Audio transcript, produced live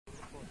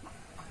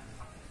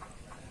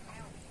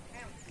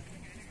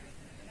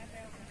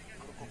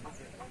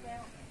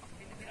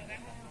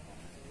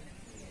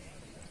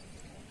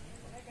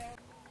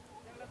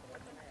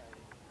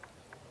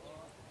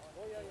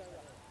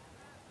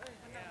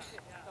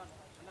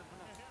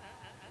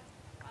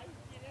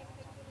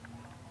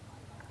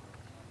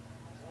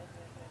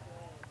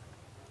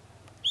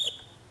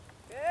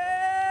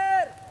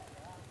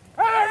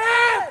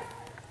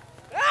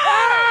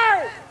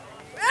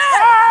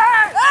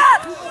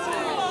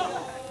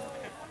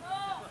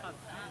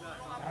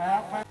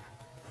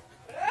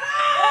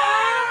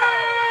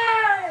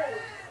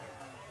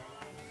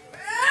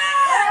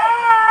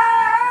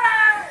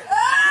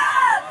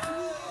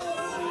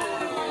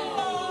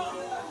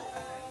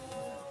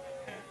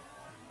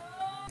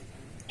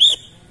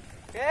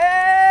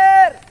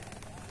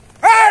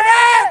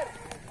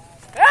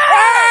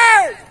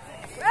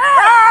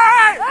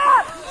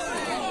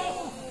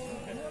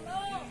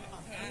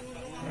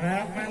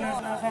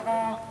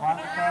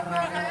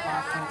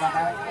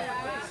pakai.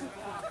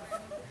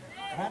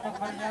 Untuk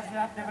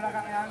bersiap-siap di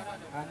belakangnya,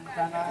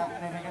 rencana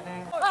MTBGT.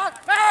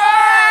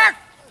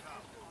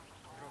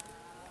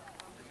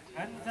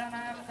 Rencana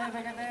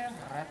MTBGT,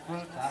 Red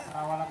Bull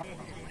Cakrawala.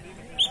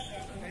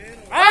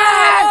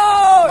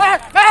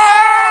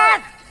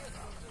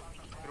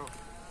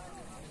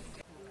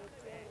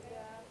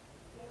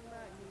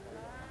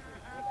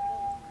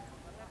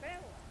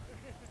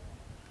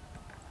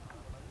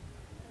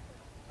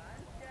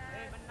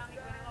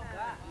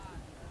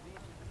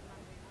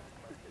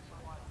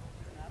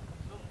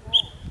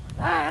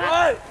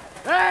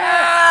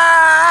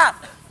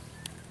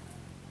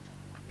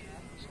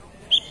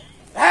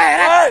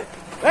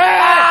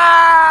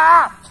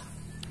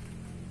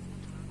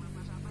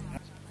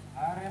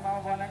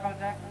 Harimau bonek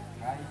Koljek,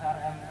 Kaisar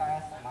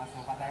MKS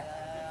masuk patek.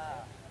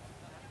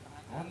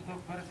 Untuk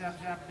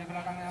bersiap-siap di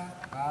belakangnya,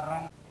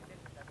 Garong.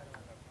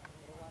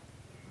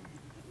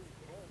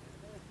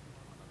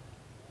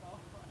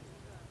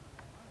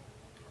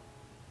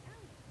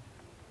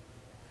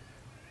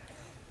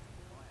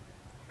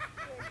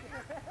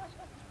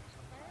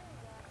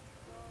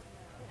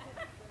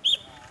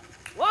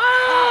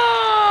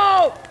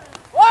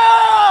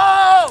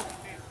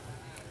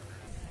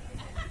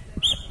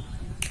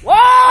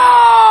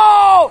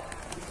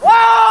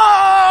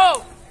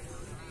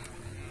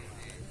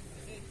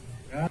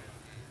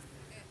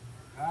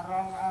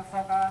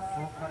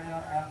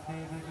 Superior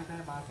LTBGT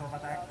masuk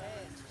patek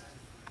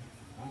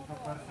untuk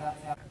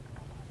bersiap-siap.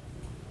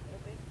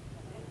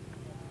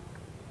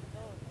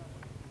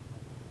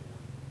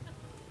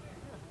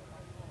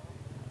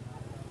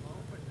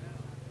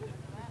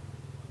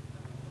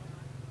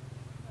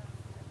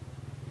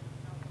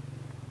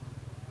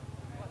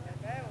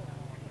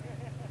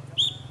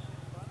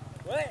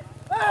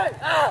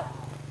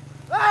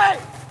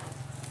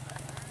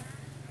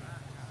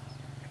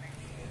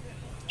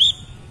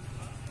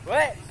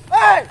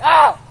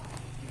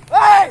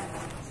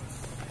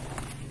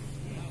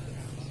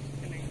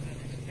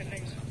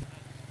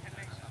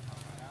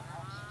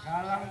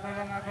 Galang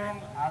Tulung Agung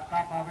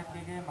atap awet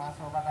gigi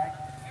masuk patek.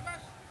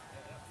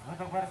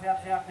 Untuk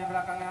bersiap-siap di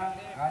belakangnya,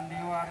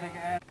 Gandiwa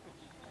BGN.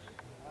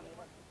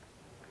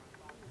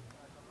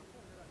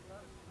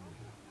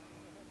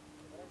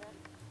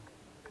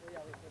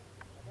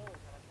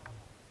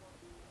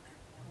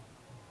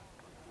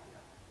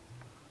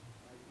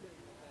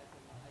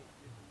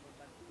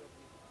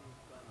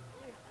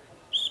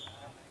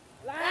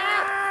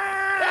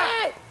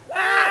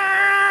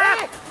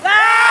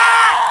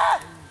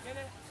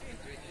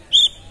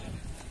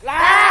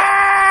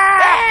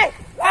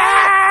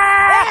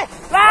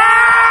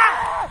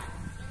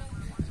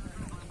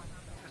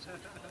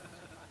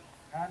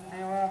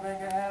 Gandiwa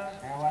BGL,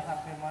 Dewa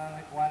Sakti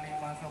Wali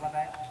masuk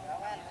patek.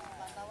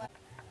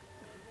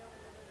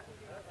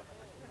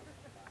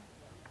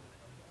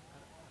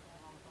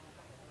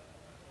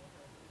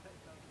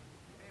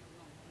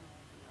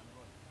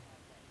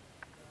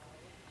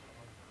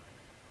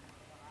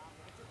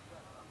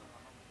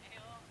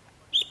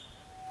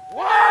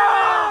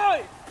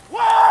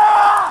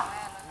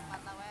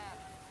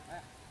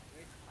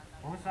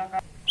 Pusaka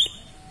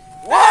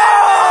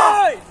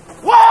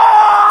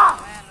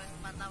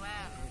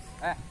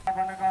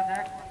bonek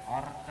Koljek,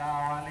 Orca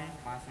Wali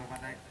masuk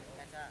patek.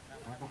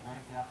 Untuk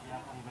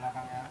bersiap-siap di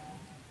belakangnya,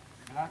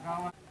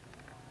 belakang.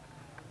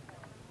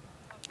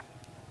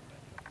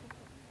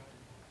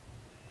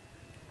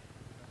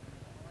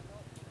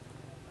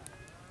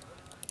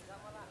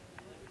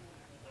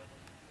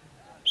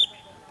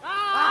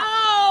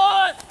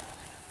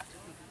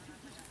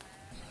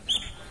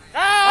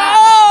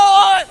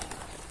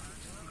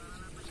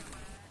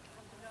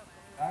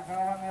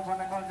 Gagawangi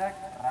bonek Koljek,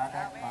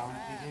 Radek Bawi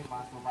Tinggi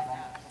masuk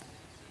patek.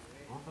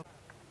 Untuk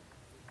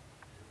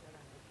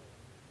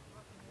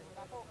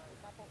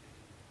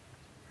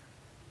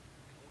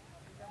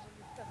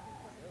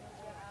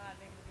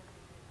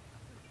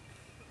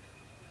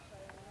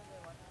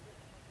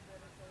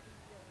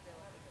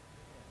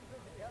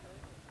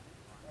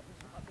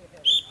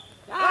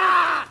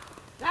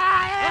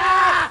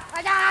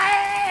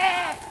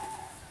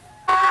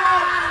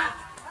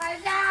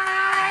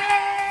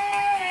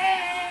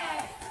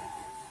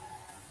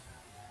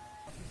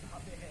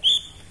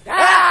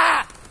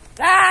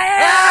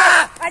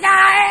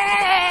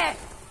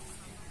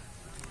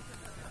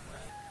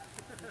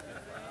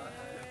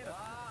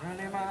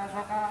Kelima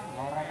Asoka,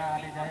 Lorena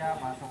Adijaya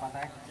masuk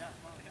patek.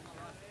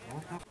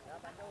 Untuk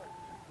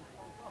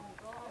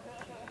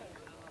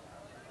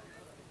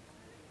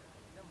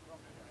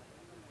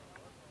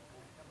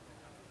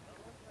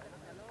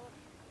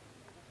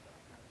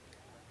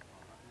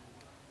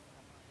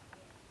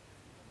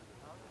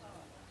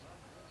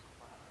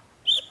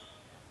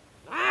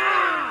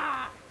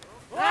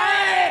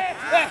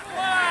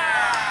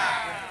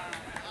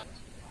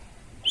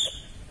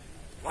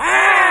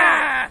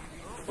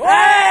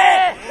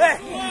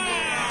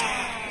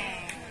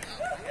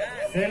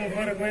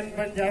Silver Queen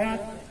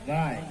Penjawat,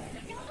 bye.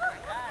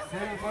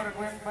 Silver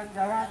Queen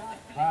Penjawat,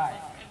 bye.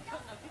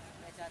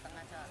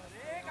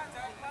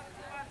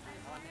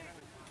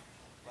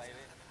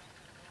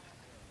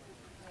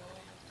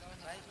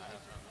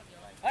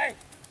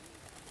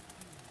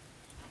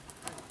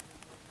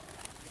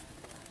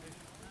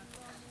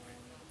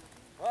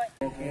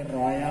 Oke,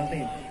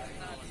 royalty.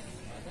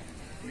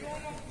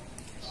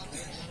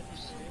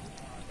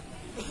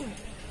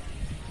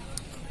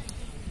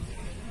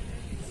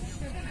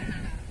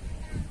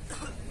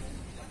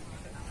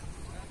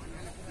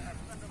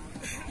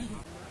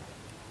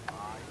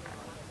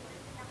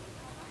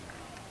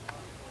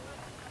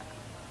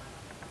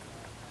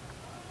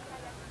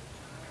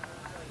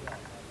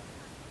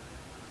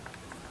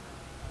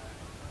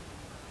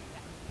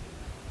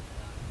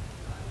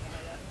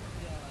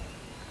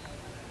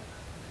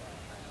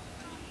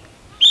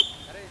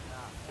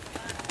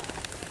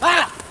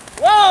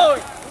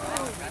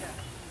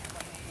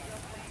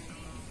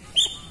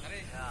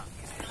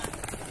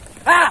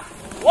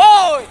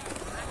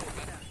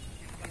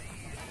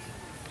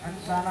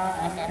 Rencana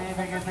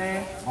MTBGC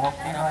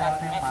Oke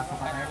royalty masuk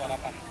pakai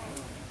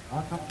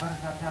untuk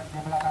bersiap-siap di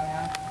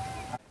belakangnya.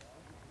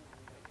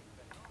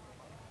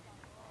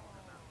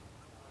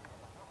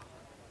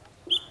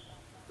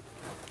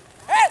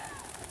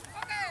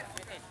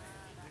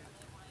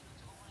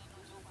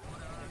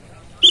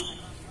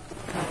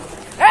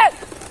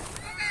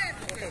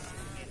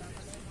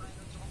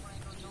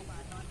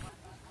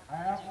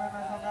 Ayo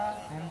pemasokan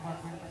silver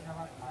pin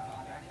pesawat masuk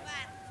pakai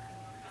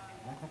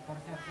untuk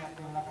bersiap-siap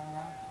di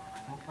belakangnya.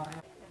 Super.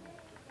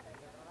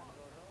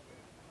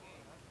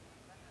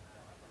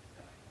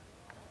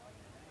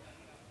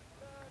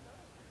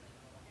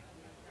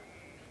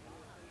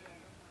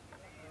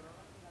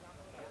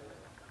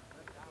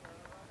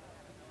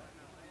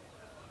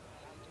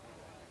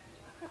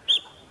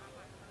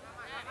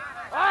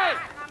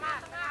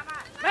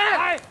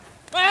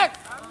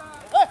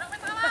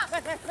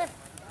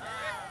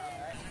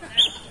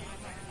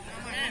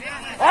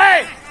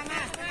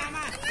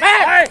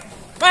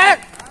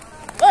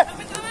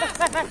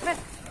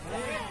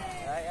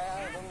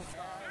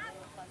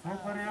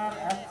 Superior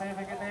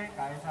MTBGT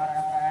Kaisar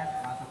MKS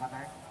masuk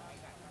pakai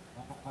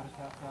untuk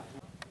bersiap-siap.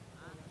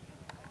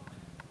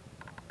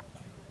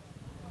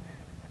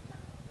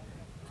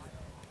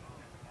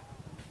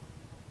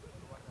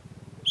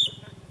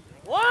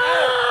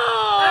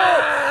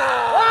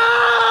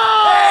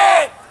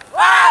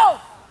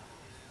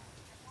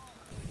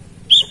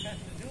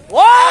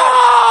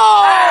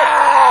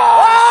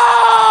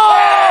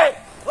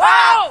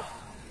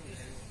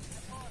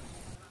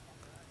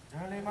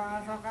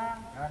 Kelima Asoka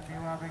dan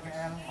Dewa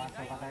BGL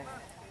masuk pakai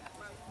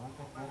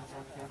untuk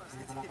bersiap-siap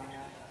di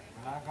belakangnya.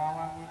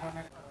 Belagawangi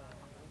Connect.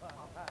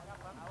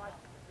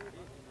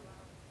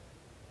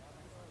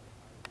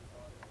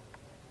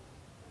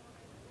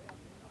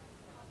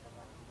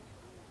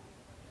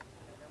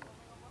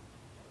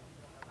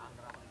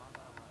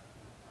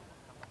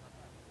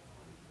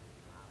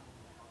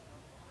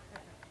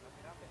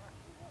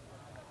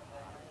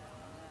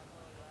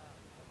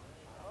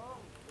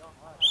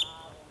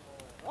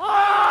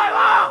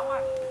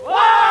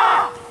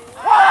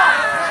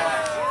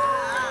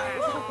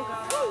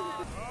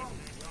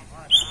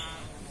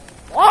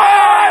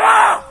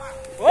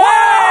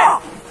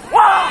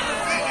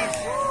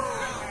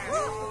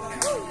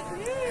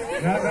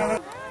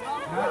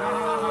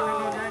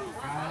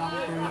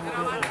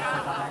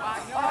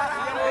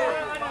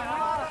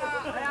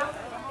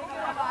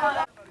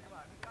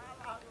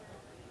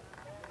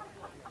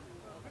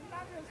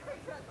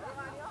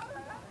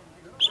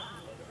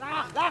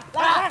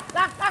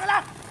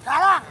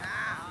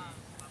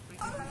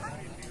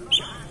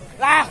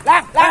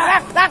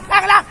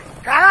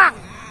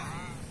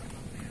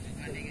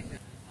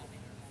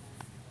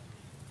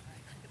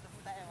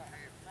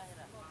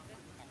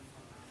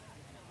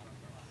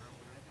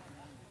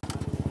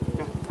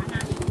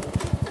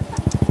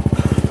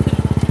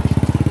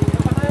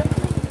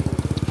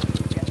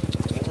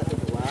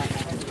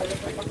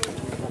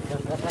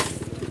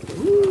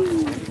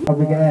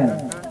 BGL.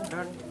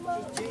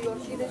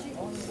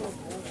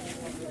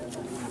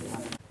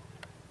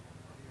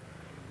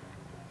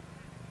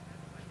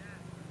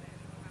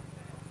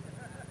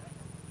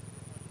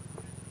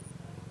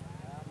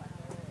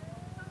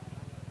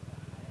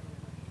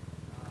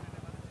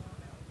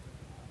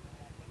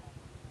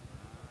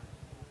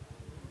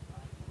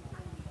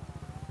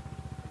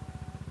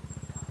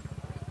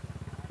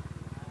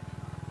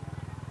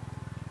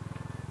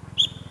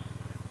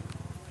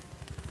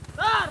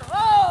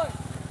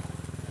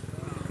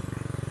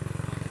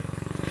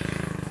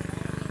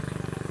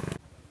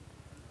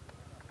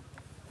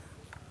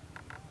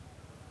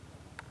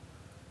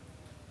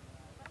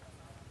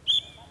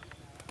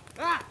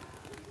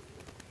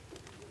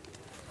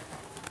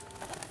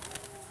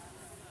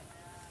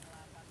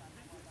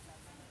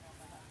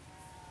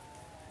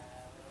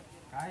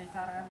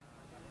 Kaisar M.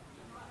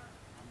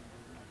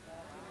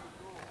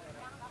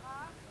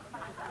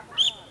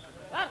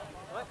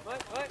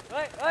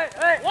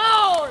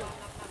 Wow!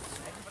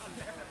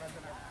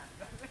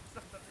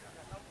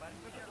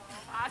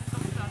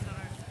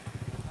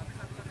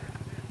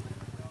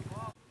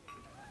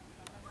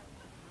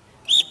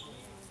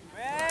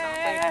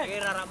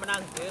 Kira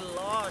menang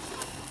gelos.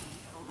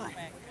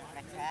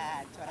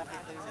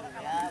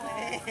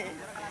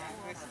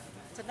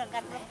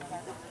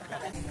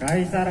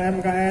 Kaisar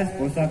MKS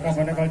Pusaka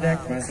Bonek Koljek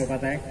masuk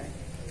patek.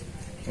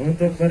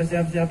 Untuk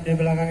bersiap-siap di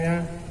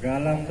belakangnya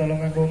Galang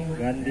Tulungagung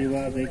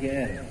Gandiwa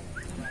BGR.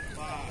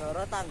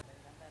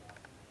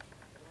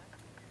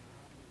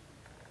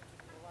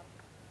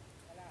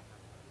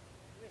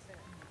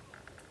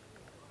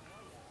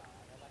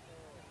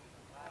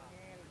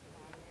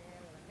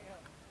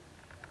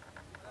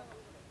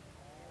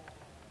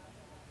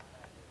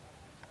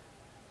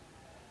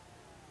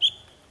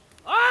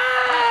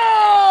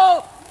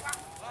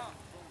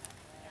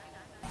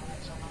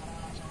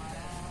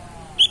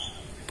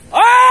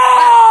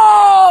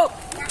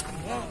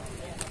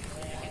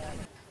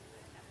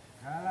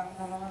 Galang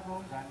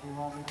Tulungagung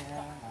Gandiwa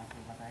BGR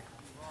masuk patek.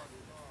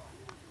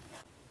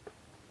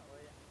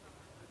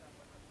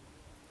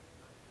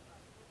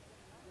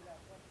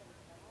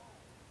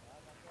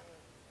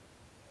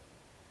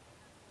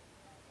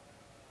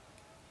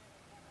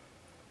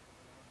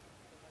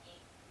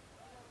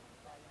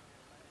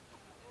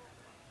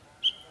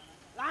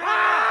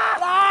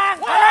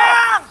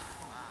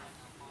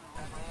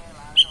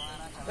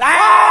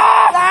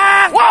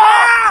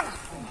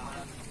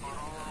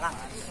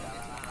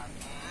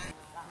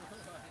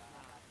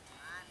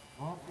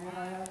 Oke,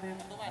 Royal Team,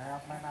 saya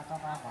plan atau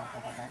apa?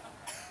 Patek.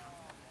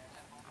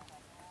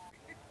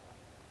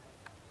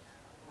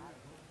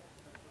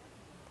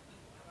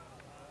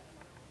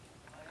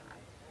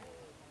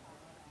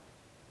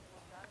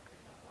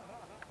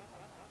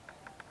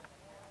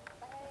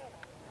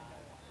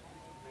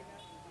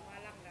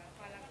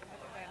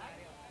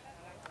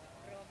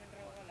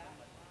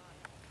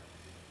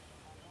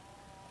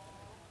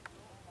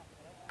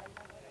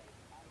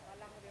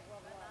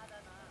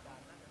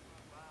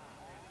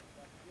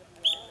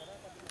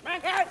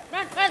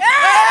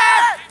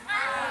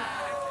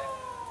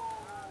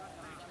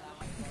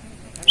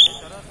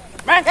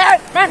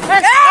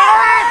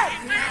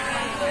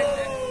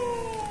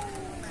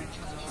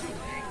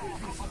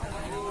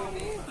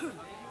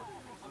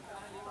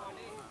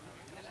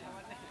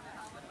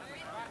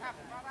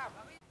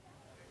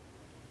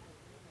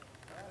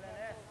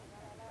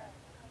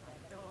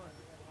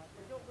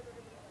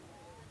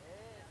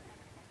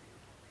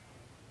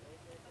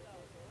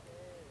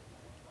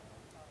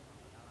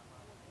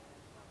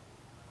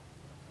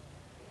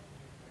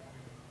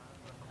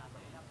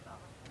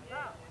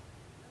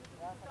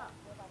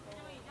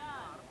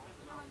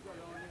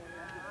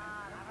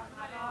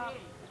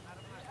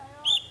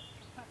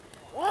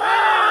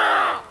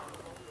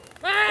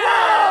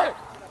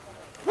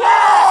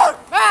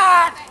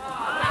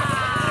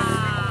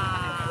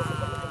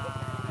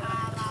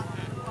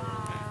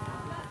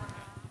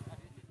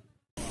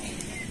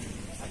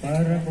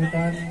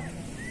 Perebutan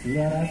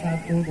juara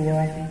 1, 2,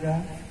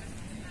 3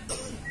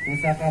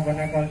 Pusaka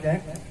Bonek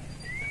Koljek,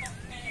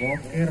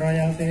 Bokir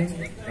Royal Team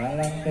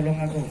Galang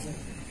Tulungagung.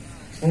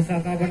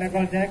 Pusaka Bonek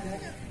Koljek,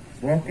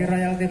 Bokir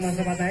Royal Team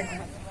masuk patek.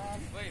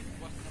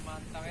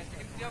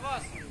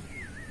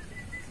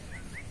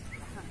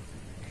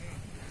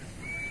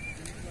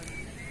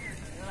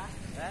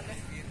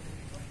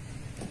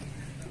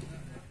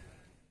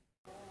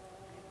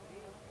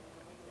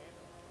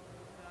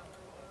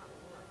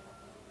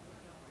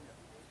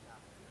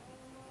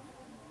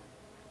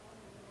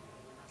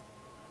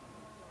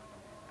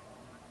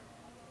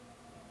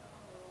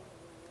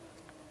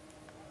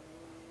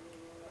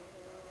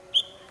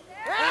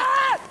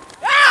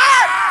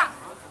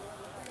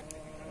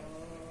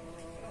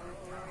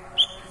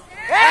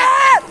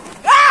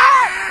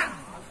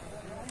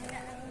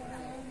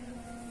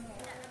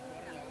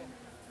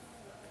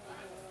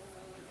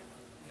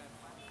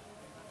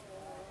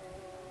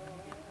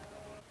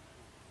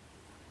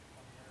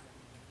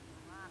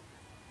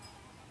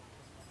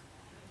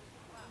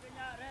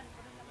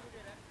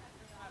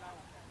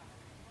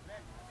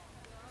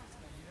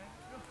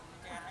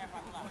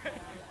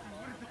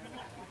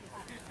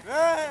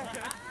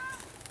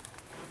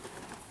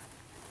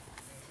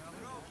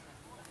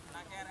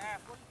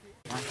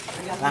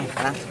 Lang.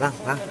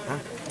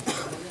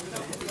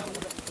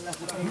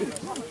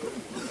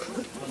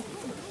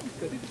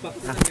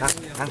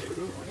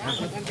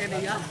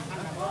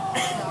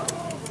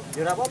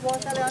 Jura apa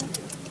bos kalian?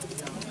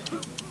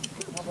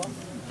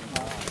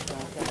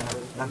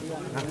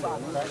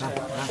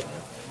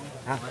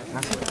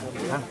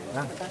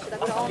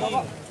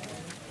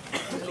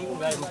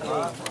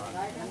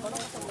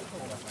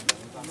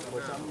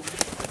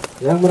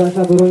 Yang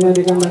merasa burungnya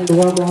di kandang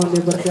 2 mohon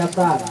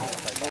dipersiapkan.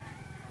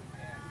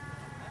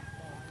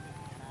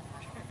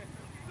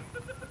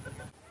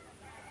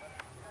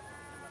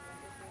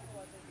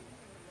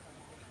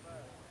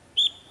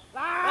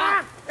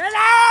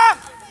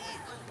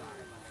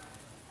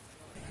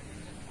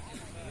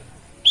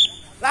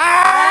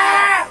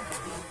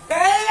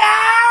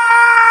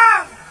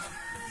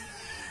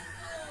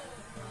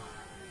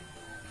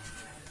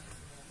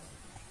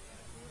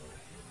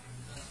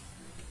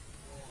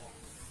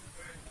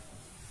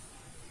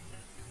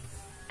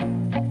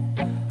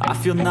 I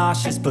feel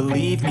nauseous,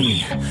 believe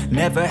me.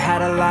 Never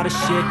had a lot of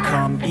shit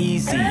come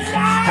easy.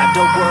 Had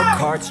to work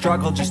hard,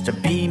 struggle just to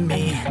be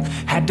me.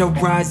 Had to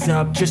rise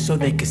up just so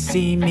they could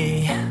see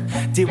me.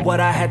 Did what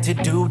I had to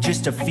do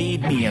just to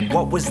feed me. And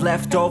what was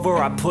left over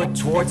I put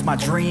towards my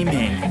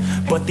dreaming.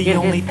 But the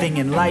only thing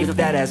in life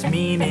that has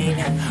meaning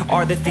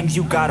are the things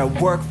you gotta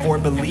work for,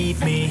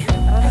 believe me.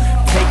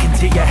 Take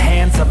into your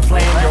hands a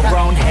plan. Your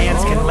own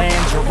hands can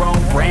land your own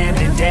brand.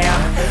 And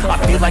damn, I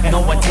feel like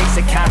no one takes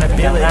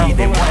accountability.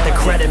 They want the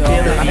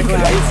credibility,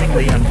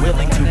 convincingly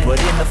unwilling to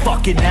put in the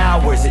fucking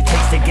hours it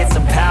takes to get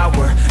some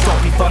power.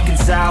 Don't be fucking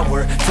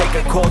sour, take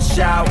a cold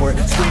shower.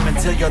 Scream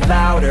until you're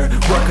louder,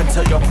 work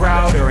until you're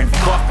prouder. And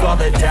fuck all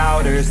the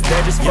doubters,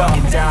 they're just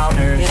fucking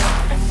downers.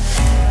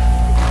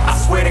 I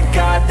swear to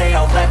God they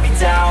all let me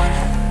down.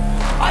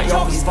 I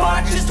always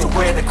fought just to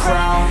wear the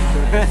crown.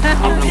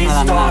 I'm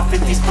pissed off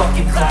at these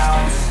fucking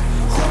clowns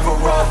who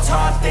were all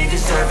taught they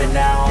deserve an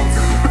ounce.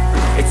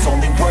 It's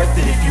only worth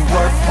it if you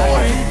work for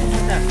it.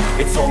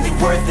 It's only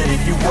worth it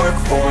if you work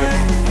for it.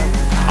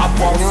 I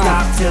won't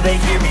stop till they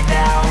hear me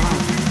now.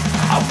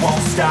 I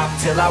won't stop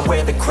till I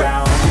wear the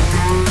crown.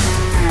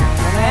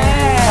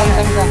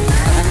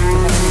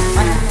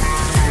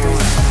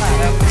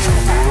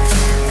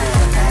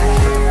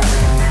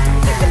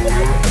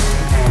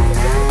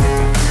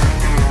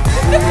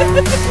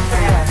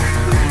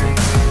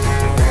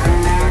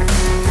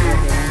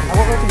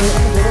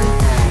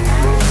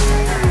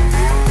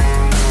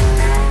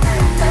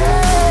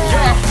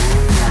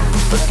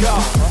 Let's go.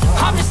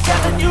 I'm just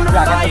telling you to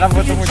fight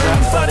for your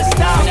dreams, but it's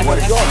not what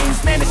it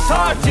seems. Man, it's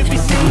hard to be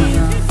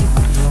seen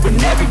when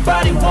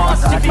everybody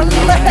wants to be me.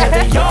 Yeah,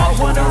 they all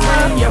wanna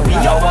ring. Yeah, we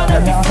all wanna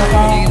be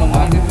free.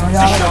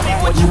 So show me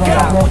what you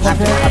got, what you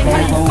bring.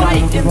 How you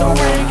fight in the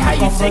ring, how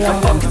you take a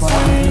fucking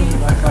swing.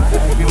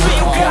 Do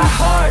you got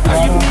heart? Are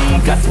you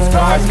mean? Got some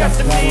scars, got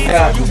some needs.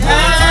 Are you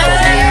willing to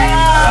believe?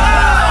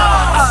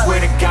 I swear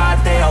to God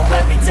they all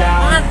let me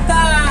down.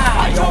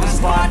 I always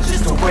fought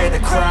just to wear the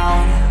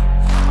crown.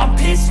 I'm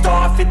pissed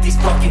off at these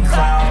fucking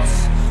clowns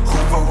who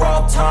were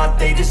all taught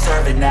they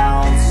deserve an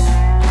ounce.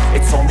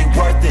 It's only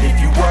worth it if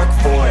you work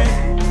for it.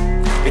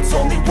 It's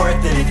only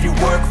worth it if you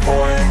work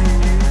for it.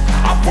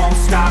 I won't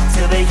stop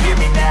till they hear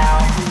me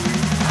now.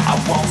 I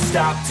won't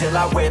stop till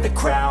I wear the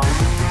crown.